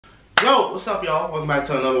Yo, what's up, y'all? Welcome back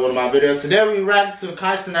to another one of my videos. Today we react to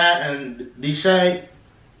Cenat and Deshae.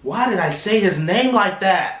 Why did I say his name like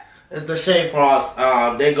that? It's Deshae for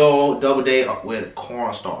us. They go double date with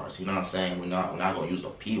CORNSTARS. You know what I'm saying? We're not gonna use the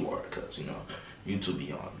P word because you know YouTube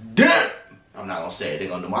be on. Damn! I'm not gonna say it. They're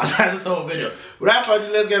gonna demonetize this whole video. Without further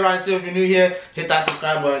ado, let's get right into it. If you're new here, hit that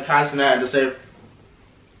subscribe button. Cenat and Deshae.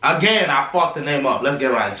 Again, I fucked the name up. Let's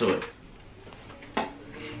get right into it.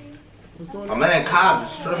 My man Kyle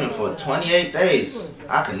been streaming for 28 days.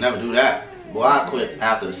 I could never do that. Boy, I quit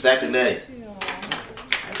after the second day.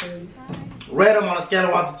 Rate him on a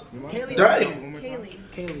scale of 1 to 30.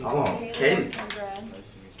 Kaylee. Hold on, Kaylee.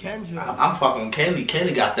 Kendra. I'm fucking Kaylee.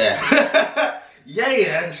 Kaylee got that.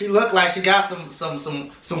 Yeah, and she looked like she got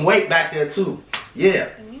some weight back there too.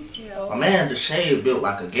 Yeah. My man Deshae built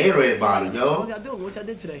like a Gatorade body, yo. What y'all doing? What y'all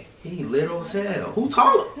did today? He little as hell. Who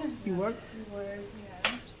taller? You worked?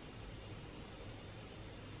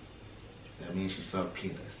 That means she sucked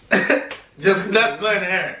penis. Just let's clear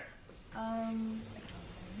the air. Accounting.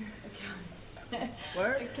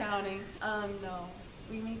 Word? Accounting. No.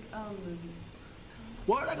 We make movies.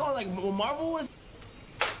 What? Like all like Marvel was?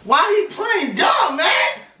 Why he playing dumb, man?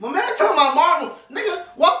 My man talking about Marvel. Nigga,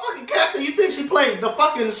 what fucking character you think she played? The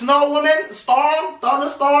fucking Snow Woman? Storm?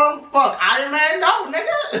 Thunderstorm? Fuck, Iron Man? No,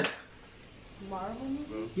 nigga. Marvel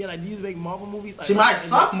movies? Yeah, like do you make Marvel movies? Like, She might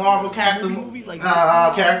suck Marvel characters. Like,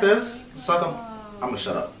 characters. Suck them. I'm gonna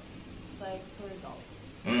shut up. Like for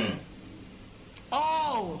adults.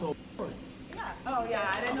 Oh, so. Yeah. Oh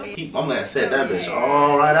yeah, I didn't know. My man said that bitch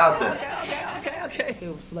all right out there. Okay.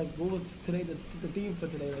 So like, what was today the theme for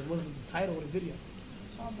today? Like, what was the title of the video?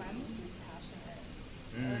 Well, mine was just passionate.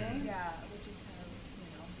 Really? Yeah, which is kind of,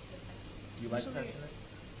 different. You like Usually, passionate?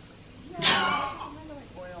 Yeah, sometimes I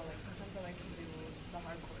like oil, like sometimes I like to do the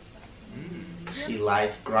hardcore stuff. She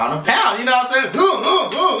like ground and pound, you know what I'm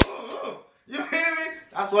saying? You hear me?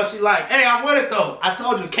 That's what she like. Hey, I'm with it though. I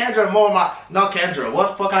told you, Kendra more my, no Kendra, what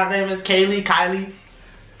the fuck her name is? Kylie.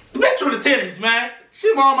 The bitch with the titties, man.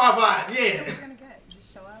 She more my vibe, yeah. What are you gonna get?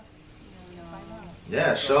 Just show up, find out.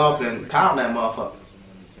 Yeah, show up and pound that motherfucker.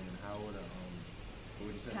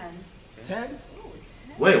 It's 10. 10? Ooh,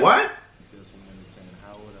 10. Wait, what?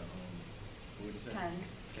 It's 10.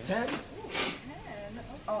 10? Ooh, 10.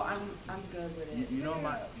 Oh, I'm good with it. You know I'm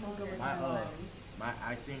good with my lines. my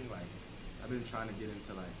acting, like I've been trying to get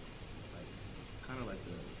into like kind of like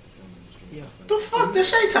the film industry. Yeah. The fuck this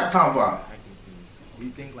shit talking about? Acting scene. Do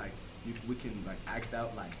you think like we can like act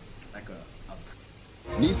out like a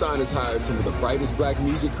Nissan has hired some of the brightest black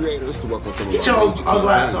music creators to work on some of Get your ugly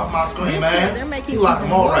ass off my screen, man. They're making You like even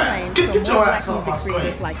more more rap. lanes Get so your more ass black off my music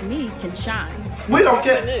creators screen. like me can shine. We don't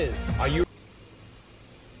get. Are you?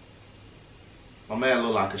 My man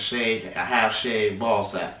look like a half shaved ball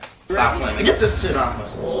sack. Stop playing. Get this shit off my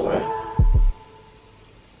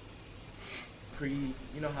screen.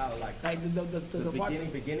 you know how like the part,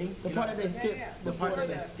 beginning the part that they skip, the part that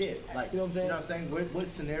they skip, like you know what I'm saying? You know what I'm saying? What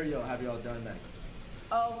scenario have y'all done that?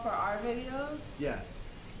 Oh, for our videos? Yeah.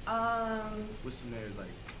 What scenarios like?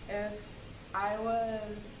 If I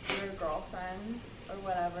was your girlfriend or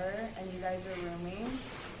whatever, and you guys are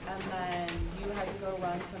roommates, and then you had to go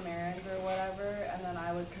run some errands or whatever, and then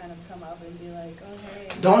I would kind of come up and be like, oh hey.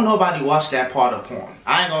 Don't nobody watch that part of porn.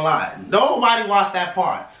 I ain't gonna lie. Nobody watch that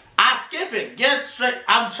part. I skip it. Get straight.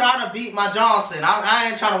 I'm trying to beat my Johnson. I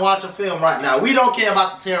ain't trying to watch a film right now. We don't care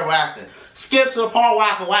about the terrible acting. Skip to the part where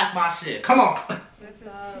I can whack my shit. Come on. It's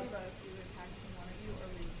two of us. We would tag team one of you or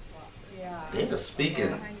we would swap. Yeah. They're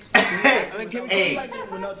speaking. I mean, can we touch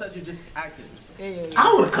it with no touch? You just acting.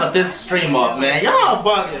 I would cut this stream off, man. Y'all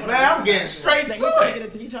bugging, man. I'm getting straight to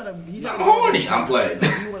it. I'm horny. I'm playing.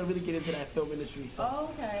 You want to really get into that film industry. So. Oh,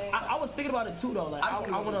 okay. I was thinking about it too, though. Like I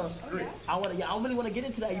really want to get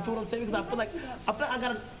into that. You feel what I'm saying? Because I feel like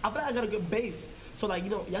I got a good base. So like, you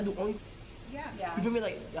know, y'all do only. Yeah. You feel me?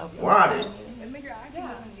 Like Why? And your acting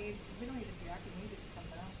doesn't need. We don't need to see your acting. We need to see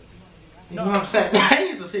something else if you want to do that. You know what I'm saying?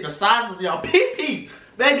 I need to see the sizes of y'all pee-pee.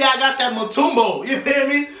 Baby, I got that Matumbo. You hear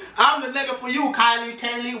me? I'm the nigga for you,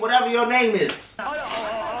 Kylie, whatever your name is. I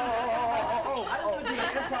don't want to do the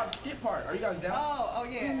improv skit part. Are you guys down? Oh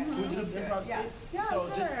yeah. Can we do the improv skit? Yeah, so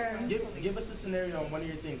sure. just give us a scenario on one of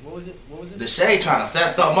your things. What was it? Deshae trying to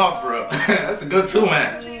set something up for real. That's a good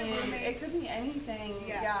two-man. I mean, it could be anything.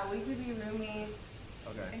 Yeah, we could be roommates.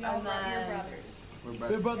 Okay. And y'all your brothers.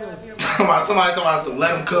 we're brothers. Somebody talking about some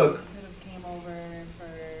let him cook. Could have came over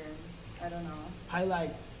for, I don't know. I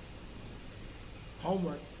like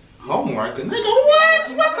homework. Homework? Nigga,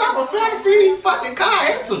 what? What type of fantasy fucking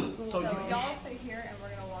car into? So y'all stay here and we're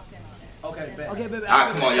gonna walk in on it. Okay, bet. Okay, baby.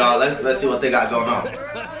 Alright, come on, y'all. Let's see what they got going on. This is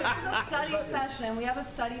a study session. We have a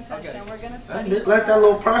study session. We're gonna study. Let that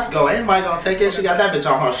little purse go. Ain't nobody gonna take it. She got that bitch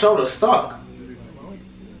on her shoulder stuck.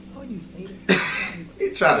 How you say that? He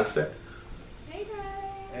trying to say. Hey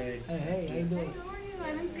guys. Hey, how you doing? How are you? I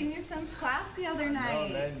haven't seen you since class the other Oh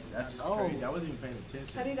night. man, that's crazy. I wasn't even paying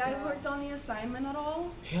attention. Have you guys worked on the assignment at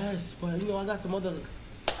all? Yes, but you know I got some other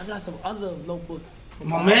notebooks.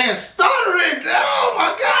 My man stuttering. Oh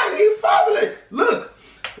my God, he fumbling. Look.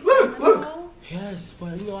 Yes,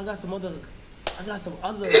 but you know I got some other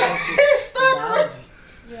He's stuttering.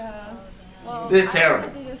 Yeah. Well, This is I terrible.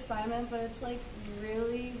 did the assignment, but it's like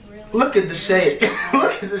really. Look at the shade.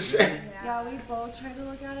 Look at the shade. Yeah, we both tried to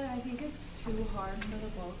look at it. I think it's too hard for the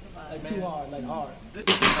both of us. Like too hard, like hard. It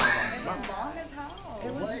was long as hell.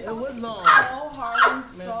 It was It was long. so hard and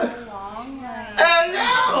so long. Like, Hey,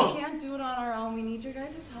 yo. we can't do it on our own. We need your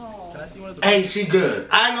guys' help. Can I see one of the? Hey, she good.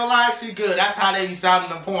 I ain't gonna lie, she good. That's how they be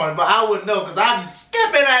sounding in porn. But I wouldn't know because I be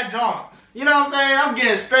skipping that jump. You know what I'm saying? I'm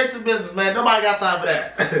getting straight to business, man. Nobody got time for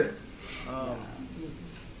that.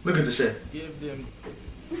 Look at the shit. Give them.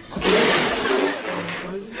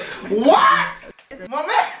 What? My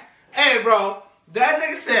man. Hey, bro. That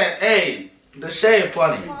nigga said, hey, the shade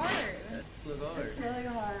funny. Look hard. It's really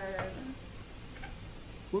hard.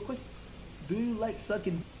 What question? Do you like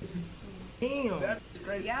sucking? Damn. That's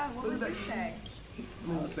great. Yeah, what would you say?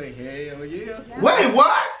 I'll say hell yeah. Wait,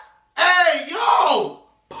 what? Hey, yo.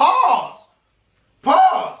 Pause.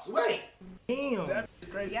 Wait. Damn. That's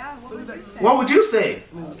great. Yeah, what would you say? What would you say?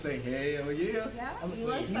 I'll say hell yeah. Yeah? You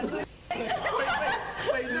like sucking?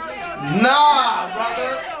 Wait, no. Nah,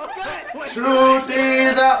 brother. Truth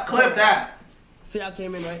is out. Clip that. See, I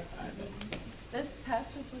came in right. This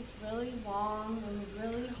test just looks really long and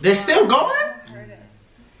really hard. They're still going? Hardest.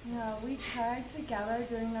 Yeah, we tried together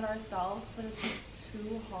doing it ourselves, but it's just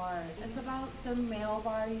too hard. It's about the male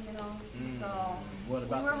body, you know, so What we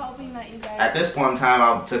about were hoping that you guys... At this point in time,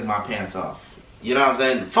 I took my pants off. You know what I'm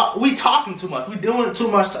saying? Fuck, we talking too much. We doing too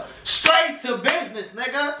much. Straight to business,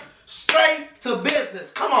 nigga. Straight to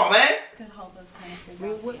business. Come on, man. could help us kind of I figure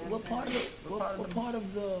mean, out what the part of answers. what part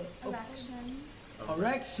of the Erections.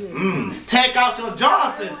 erection? Take out your I'm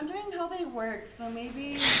Johnson. wondering how they work, so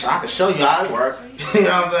maybe... I can show you how it works. You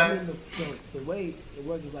know what I I'm mean, saying? the way it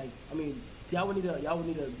works is like, I mean, y'all would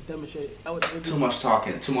need to demonstrate. Too much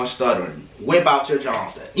talking, too much stuttering. Whip out your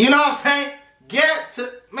Johnson. You know what I'm saying? Get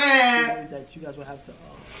to, man. That you guys would have to,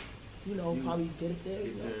 probably get it there.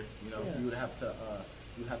 Get there, Yeah. you would have to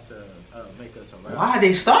make us around. Why are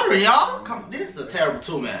they stuttering, y'all? Come, this is a terrible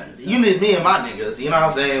two-man. You need me and my niggas. You know what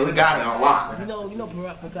I'm saying? We got it on lock. You know,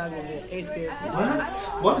 Pythagoras is 8th grade. What?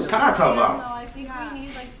 What is Kai talking No, about? I think we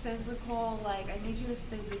need like physical, like I need you to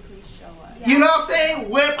physically show us. You know what I'm saying?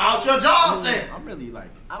 Whip out your Johnson. I'm really like,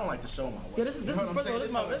 I don't like to show my work. Yeah, this is You know what I'm saying?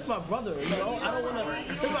 this is my brother. You know, I don't wanna.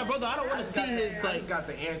 This is my brother. I don't wanna see his I like. just got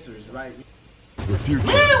the answers, right? The future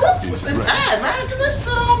Man, what's is this ready. ad, man? Get this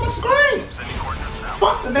shit on my screen.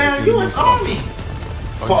 Fuck the damn U.S. Army.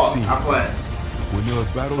 Pause. Unseen. I'm playing. When there are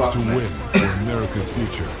battles Fuck, to man. win for America's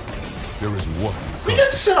future, there is one We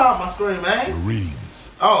get the shit off my screen, man. Marines.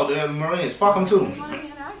 Oh, the Marines. Fuck them too. If you want to be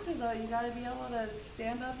an actor though, you gotta be able to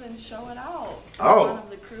stand up and show it out. Oh. In front of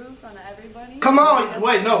the crew, in front of everybody. Come on.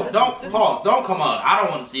 Wait, no. Don't pause. Don't come on. I don't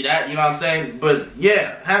want to see that. You know what I'm saying? But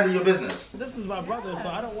yeah, handle your business. This is my brother, so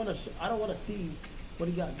I don't wanna see what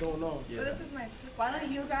he got going on. Yeah. But this is my sister. Why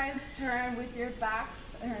don't you guys turn with your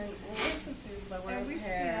backs turned? Well, we're sisters, but we're And we've seen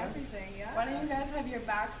hair. everything, yeah. Why don't you guys have your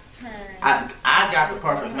backs turned? I got the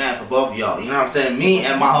perfect man for both of y'all. You know what I'm saying? Me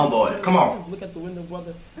and my homeboy. Come on. Just look at the window,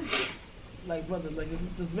 brother. brother,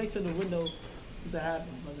 just make sure the window to happen,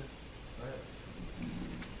 brother.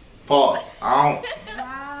 Pause. Wow.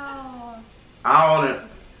 I don't want to.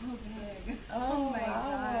 So big. Oh my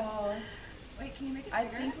wow. Wait, can you make it I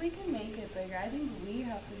bigger? think we can make it bigger. I think we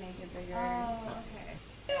have to make it bigger. Oh, okay.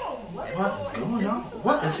 What is going on?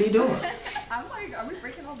 What is he doing? I'm like, are we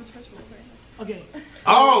breaking all the church rules right now? Okay.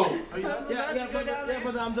 Oh,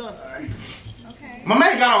 Brother, I'm done. Okay. my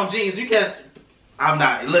man got on jeans. You can't. I'm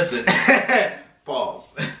not. Listen.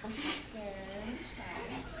 Pause. I'm scared.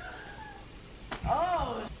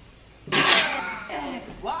 Oh.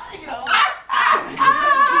 Why? He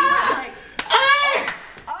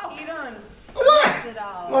done What? flipped it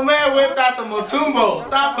out. My man whipped out the Motumbo.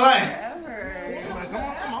 Stop playing. Ever.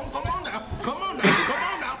 Come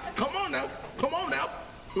on now.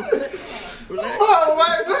 Oh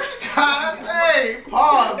my God! Hey,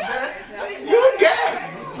 pause, man. You gay?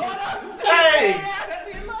 Hey,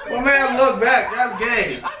 my man, look back. That's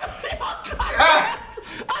gay.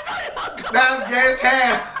 That's gay as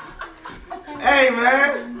hell. Hey,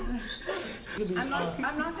 man. I'm not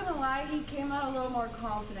gonna lie, he came out a little more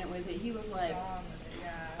confident with it. He was like,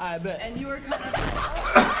 I bet. and you were kind of, you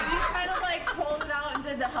kind of like pulled it out and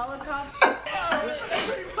did the helicopter.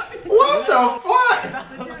 What the fuck?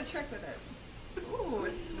 Let's do a trick with it. Ooh,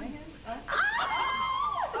 it's swinging.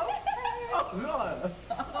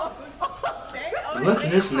 Look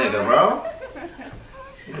at this nigga, bro.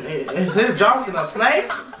 Is this Johnson a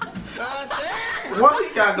snake? What he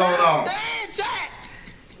got going on?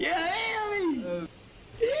 Yeah,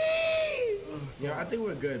 Yeah, I think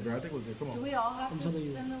we're good, bro. I think we're good. Come on. Do we all have to telling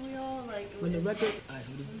you. spin the wheel? Like, when the record. Alright,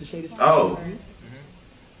 so the shade is. Oh.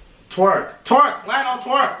 Twerk. Twerk. Land on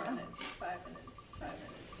twerk. 5 minutes. 5 minutes.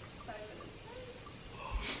 5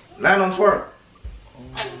 minutes. Land on twerk.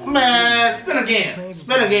 Man, spin again.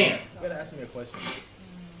 Spin again. You gotta ask me a question. Okay,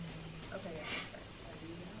 yeah, that's right.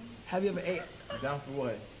 Have you ever ate? Down for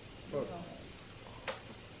what? Bro.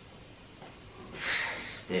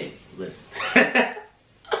 Hey, listen.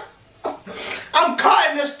 I'm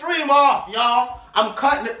cutting this stream off, y'all. I'm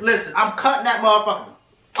cutting it. Listen, I'm cutting that motherfucker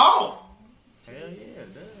off. Hell yeah,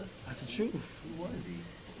 duh. That's the truth. You wanna be.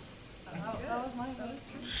 That was mine. That was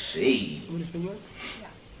true. Shit. You want to spin yours?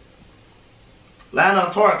 Land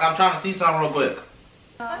on twerk. I'm trying to see something real quick.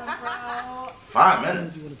 Bro. 5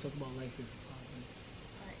 minutes. You want to talk about life here for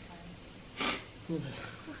 5 minutes?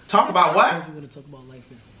 Talk about what? You want to talk about life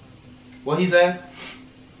here for 5 minutes? What he said?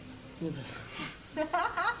 I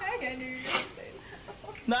knew you were gonna say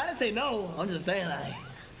that. No, I didn't say no. I'm just saying like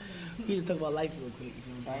we need to talk about life real quick. You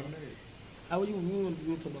know what I'm saying? How would you want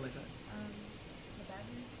to talk about life? The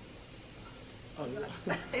bathroom. Oh,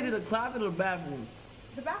 is it a closet or a bathroom?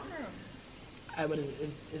 The bathroom. Alright, but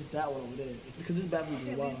it's that one over there because this bathroom is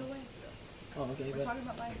Okay, wild. lead the way. Oh, okay. We're talking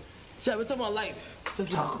about life. Chat, we're talking about life.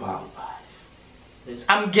 Just Talk about life.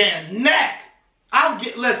 I'm getting neck.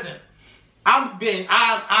 Listen. I'm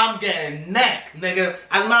getting neck, nigga.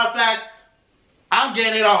 As a matter of fact, I'm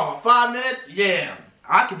getting it all. 5 minutes? Yeah.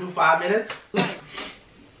 I can do 5 minutes.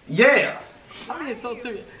 Yeah. I mean, it's so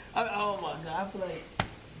serious. Oh my god, I feel like.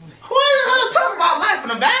 What? Talk about life in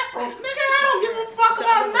the bathroom? Nigga, I don't give a fuck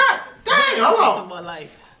about nothing. Dang, hold Talk on. about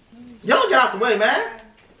life. Y'all get out the way, man.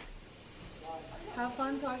 Have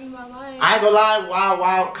fun talking about life. I ain't gonna lie,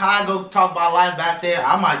 while Kai go talk about life back there,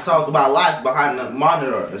 I might talk about life behind the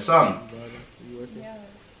monitor or something. You working? Yes.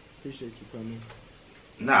 Appreciate you coming.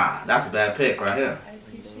 Nah, that's a bad pick right here. I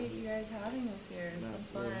appreciate you guys having us here. It's been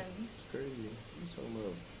fun. It's crazy. You talking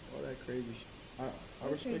about all that crazy shit. I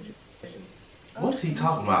respect you. What is he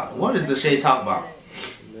talking about? What is the shade talking about?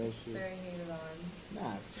 It's very hated on.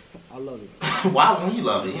 Nah, I love it. Why won't you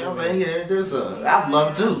love it? You know what I'm saying? Yeah, I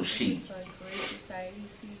love it too. It Shit. sucks the way society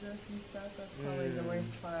sees us and stuff. That's probably the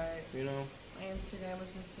worst part. You know? My Instagram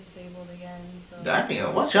was just disabled again, so.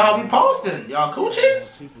 Damn, what y'all be posting? Y'all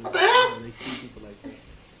coochies? People, What the hell? They see people like that.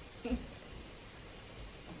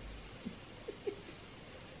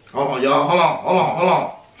 Hold on, y'all.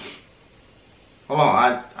 Hold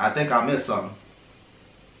on. I think I missed something.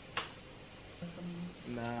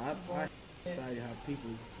 Nah, I decided how people,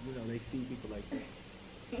 you know, they see people like that.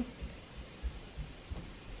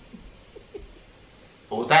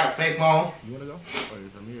 Oh, was that a fake moan? You wanna go? Or is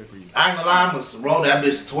it from here for you? I ain't gonna lie, I'm gonna roll that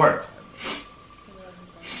bitch to twerk.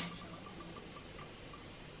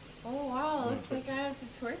 Oh wow, looks like I have to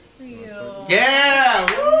twerk for you. Yeah!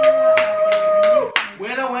 Woo!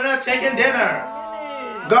 Winner, chicken dinner.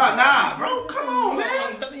 God, nah, bro, come on, man.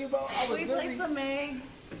 I'm telling you, bro. I was We play some egg.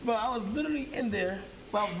 Bro, I was literally in there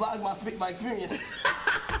while vlogging my experience.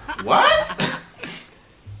 What?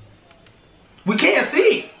 We can't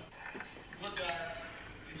see. Look, guys,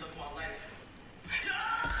 we talk about life.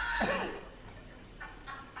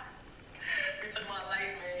 We talk about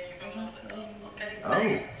life, man. You feel what I'm saying?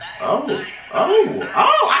 Okay.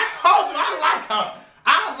 Oh, I told you I like her.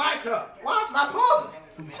 I like her. Why was I pausing?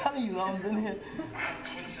 I'm telling you, I was in here. I have a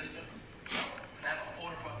twin sister, and I have an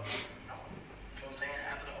older brother. You know what I'm saying?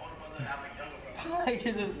 After the older brother, I have a younger brother. Like,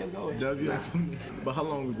 it just kept going. But how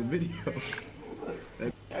long was the video?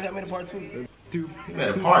 I got made a part 2. You made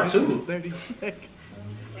a part 2? 30 seconds.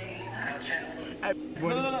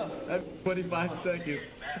 No. 25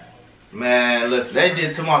 seconds. Man, look, they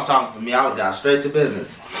did too much talking for me. I got straight to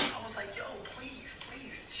business. I was like, yo,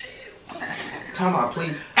 please, chill. Time out,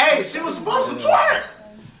 please. Hey, she was supposed to twerk.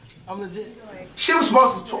 I'm legit. She was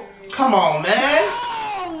supposed to twerk. Come on, man.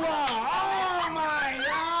 Oh my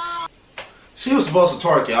god. She was supposed to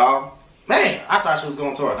twerk, y'all. Man, I thought she was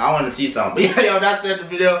going to twerk. I wanted to see something. But yeah, yo, that's the end of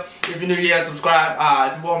the video. If you're new here, subscribe.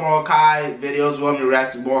 If you want more Kai videos, you want me to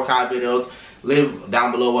react to more Kai videos, leave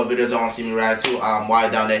down below what videos you want to see me react to. While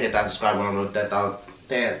you're down there, hit that subscribe button.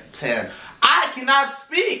 That 10. I cannot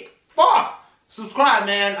speak. Fuck. subscribe,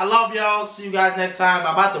 man. I love y'all. See you guys next time.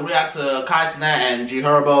 I'm about to react to Cenat and G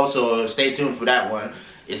Herbo, so stay tuned for that one.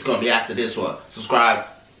 It's gonna be after this one. Subscribe.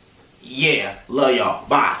 Yeah, love y'all.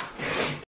 Bye.